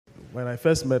when I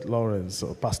first met Lawrence,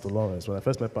 or Pastor Lawrence,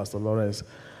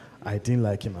 I didn't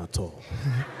like him at all.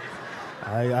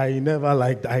 I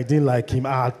didn't like him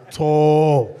at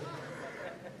all.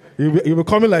 He was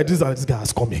coming like this, and this guy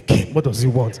has come again. What does he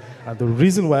want? And the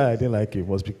reason why I didn't like him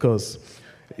was because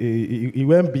he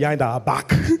went behind our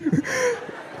back.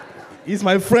 He's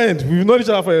my friend. We've known each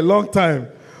other for a long time.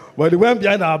 But he went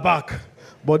behind our back.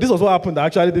 But this was what happened that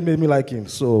actually made me like him.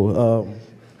 So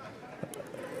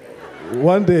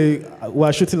one day, we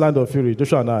were shooting Land of Fury,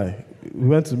 Joshua and I. We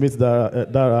went to meet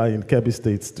Dara in Kebbi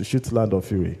State to shoot Land of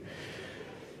Fury.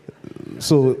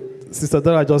 So Sister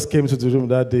Dara just came to the room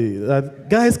that day.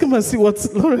 Guys, come and see what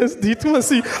Lawrence did. Come and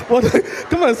see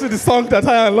the song that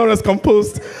I and Lawrence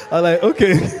composed. I'm like,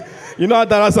 okay. You know how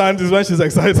Dara sounds when she's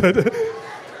excited.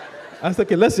 I said,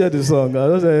 okay, let's hear the song. I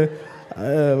was like,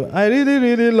 I really,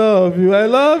 really love you. I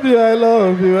love you. I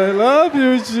love you. I love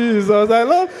you, Jesus. I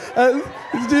love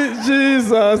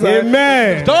Jesus.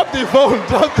 Amen. Drop the phone.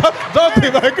 Drop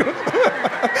the microphone.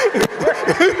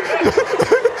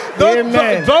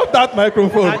 Drop that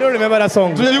microphone. I don't remember that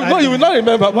song. You will not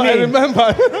remember, but I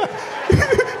remember.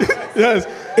 Yes.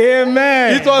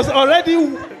 Amen. It was already.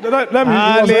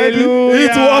 Hallelujah.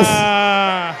 It was.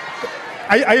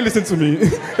 Are you listening to me?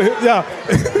 Yeah.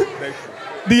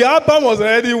 The album was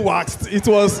already waxed. It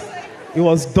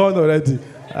was done already.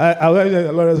 I went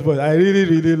to Lawrence's voice. I really,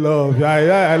 really love you.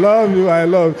 I love you. I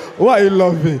love you. Why you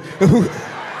love me?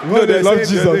 No, they love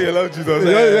Jesus. They love Jesus.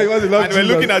 And we're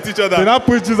looking at each other. They now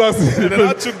put Jesus in. They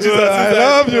now took Jesus. I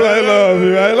love you. I love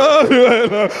you. I love you. I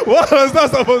love you. What was that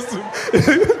supposed to?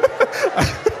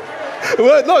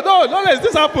 Well, no,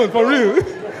 this happened for real.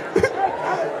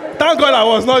 Thank God I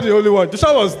was not the only one.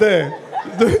 Joshua was there.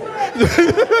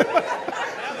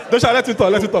 Joshua, let him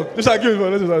talk. Joshua, give me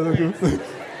one.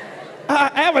 I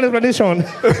have an explanation.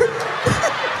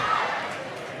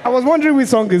 I was wondering which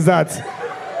song is that.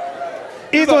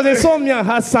 It was a song me and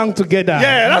her sang together.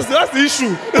 Yeah, that's the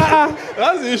issue.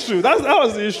 That's the issue. That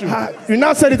was the issue. You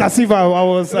now said it as if I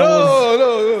was...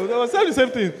 No. I said the same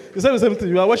thing. You said the same thing.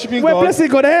 You are worshiping God. We're blessing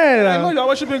God. I know you are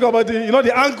worshiping God, but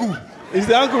the angle is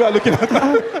the angle we are looking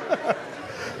at.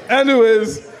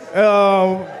 Anyways,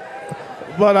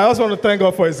 but I also want to thank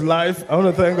God for his life. I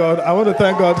want to thank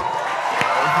God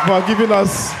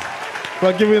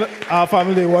for giving our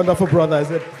family a wonderful brother.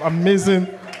 He's an amazing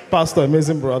pastor,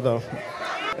 amazing brother.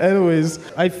 Anyways,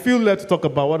 I feel led to talk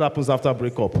about what happens after a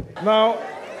breakup. Now,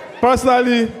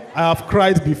 personally, I have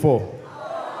cried before.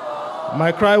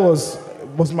 My cry was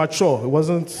mature. I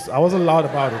wasn't loud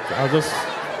about it. I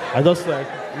just like,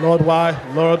 Lord, why?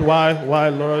 Lord, why?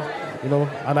 Lord?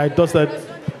 And I just said,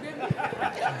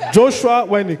 Joshua,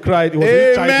 when he cried, he was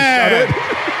really childish.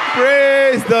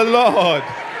 Praise the Lord.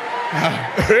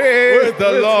 Praise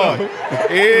the Lord.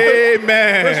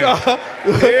 Amen.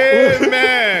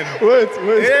 Amen. Wait.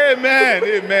 Amen.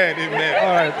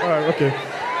 All right, okay.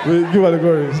 We give her the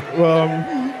glory.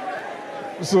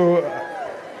 So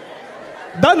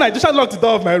that night, Joshua locked the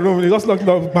door of my room. He just locked the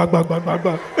door,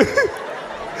 bang.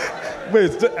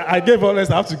 Wait, I gave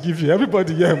honest. I have to give you.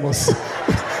 Everybody here must.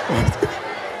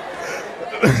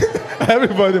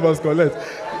 Everybody must collect.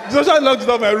 Joshua locked the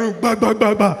door of my room,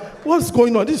 bang. What's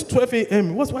going on? This is 12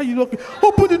 a.m. Why are you locking?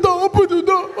 Open the door. What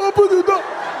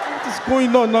is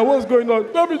going on now? What's going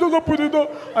on? Mommy, just open the door.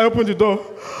 I opened the door.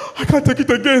 I can't take it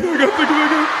again. You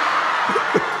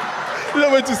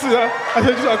don't wait to see her. I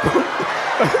said, Joshua, come.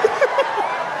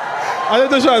 I said,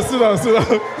 Joshua,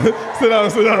 sit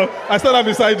down. I sat down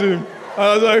beside him. And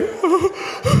I was like,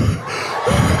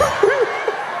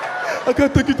 I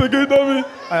can't take it again, Mommy.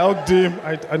 I hugged him.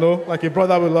 I know, like a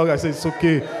brother will hug. I said, it's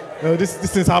okay. These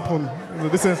things happen.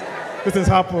 These things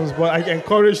happens. But I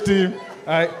encouraged him.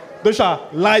 Joshua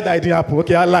lied that it didn't happen.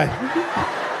 Okay, I lied.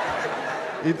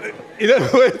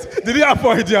 Wait, did it happen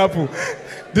or it didn't happen?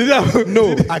 Did it happen?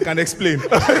 No, I can explain.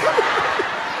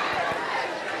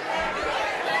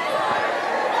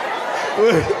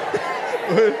 Wait.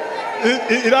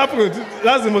 It happened.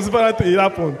 That's the most important thing. It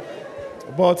happened.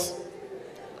 But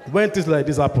when things like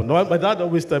this happen, my dad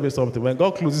always tells me something. When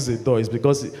God closes a door, it's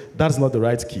because that's not the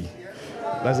right key.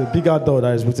 There's a bigger door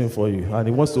that is waiting for you, and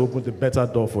He wants to open the better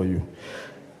door for you.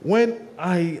 When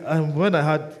I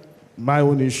had my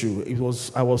own issue,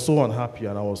 I was so unhappy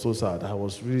and I was so sad. I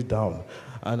was really down.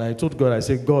 And I told God, I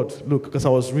said, God, look, because I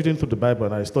was reading through the Bible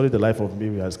and I studied the life of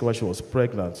Mary. I discovered she was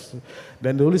pregnant.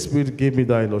 Then the Holy Spirit gave me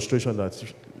that illustration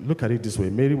that, look at it this way,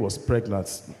 Mary was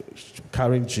pregnant,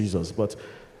 carrying Jesus. But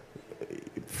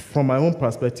from my own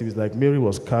perspective, it's like Mary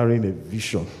was carrying a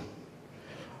vision.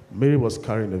 Mary was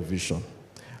carrying a vision.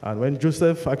 And when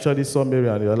Joseph actually saw Mary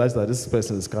and realized that this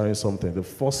person is carrying something, the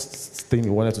first thing he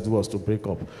wanted to do was to break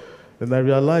up. Then I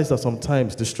realized that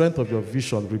sometimes the strength of your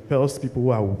vision repels people who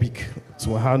are weak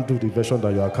to handle the vision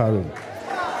that you are carrying.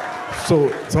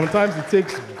 So sometimes it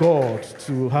takes God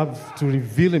to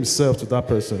reveal himself to that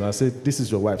person and say, this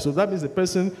is your wife. So that means the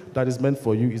person that is meant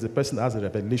for you is the person that has a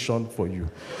revelation for you.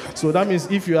 So that means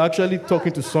if you're actually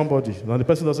talking to somebody and the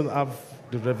person doesn't have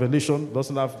the revelation,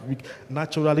 doesn't have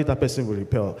naturally that person will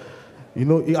repel. You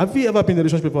know, have you ever been in a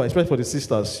relationship before, especially for the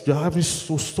sisters? You're having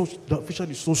the vision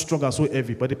is so strong and so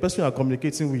heavy, but the person you are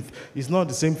communicating with is not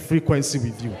the same frequency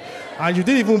with you. And you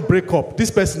didn't even break up. This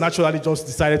person naturally just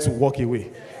decided to walk away.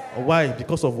 Why?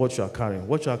 Because of what you are carrying.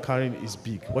 What you are carrying is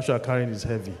big. What you are carrying is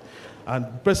heavy. And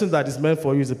the person that is meant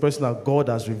for you is the person that God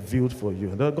has revealed for you.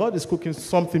 And God is cooking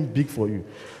something big for you.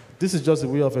 This is just a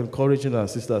way of encouraging our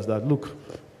sisters that, look,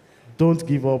 don't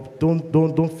give up.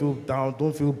 Don't feel down.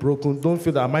 Don't feel broken. Don't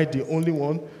feel that am I the only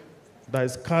one that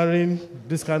is carrying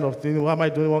this kind of thing? Why am I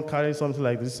the only one carrying something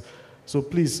like this? So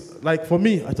please, like for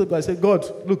me, I told God, I said, God,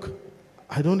 look,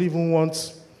 I don't even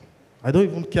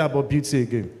care about beauty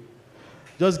again.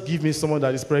 Just give me someone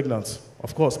that is pregnant.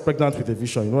 Of course, pregnant with a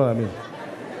vision, you know what I mean?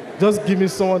 Just give me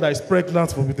someone that is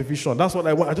pregnant with a vision. That's what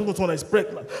I want. I don't want someone that is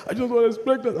pregnant. I don't want someone that is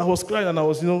pregnant. I was crying and I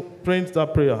was, praying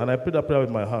that prayer. And I prayed that prayer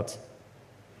with my heart.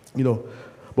 But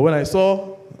when I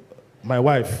saw my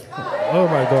wife, oh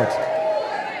my God.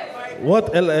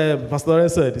 What Pastor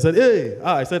Lawrence said, he said, hey,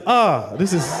 I said, I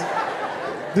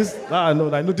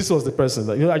know this was the person.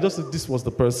 I just said this was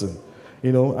the person,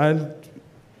 and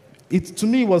it to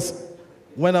me was,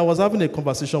 when I was having a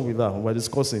conversation with her, we were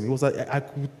discussing, it was like I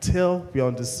could tell we are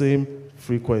on the same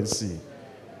frequency.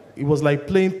 It was like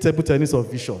playing table tennis of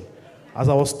vision. As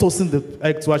I was tossing the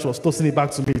egg to her, she was tossing it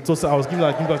back to me. I was giving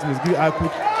her, giving back to me.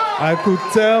 I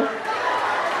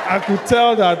could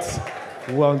tell that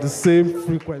we were on the same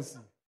frequency.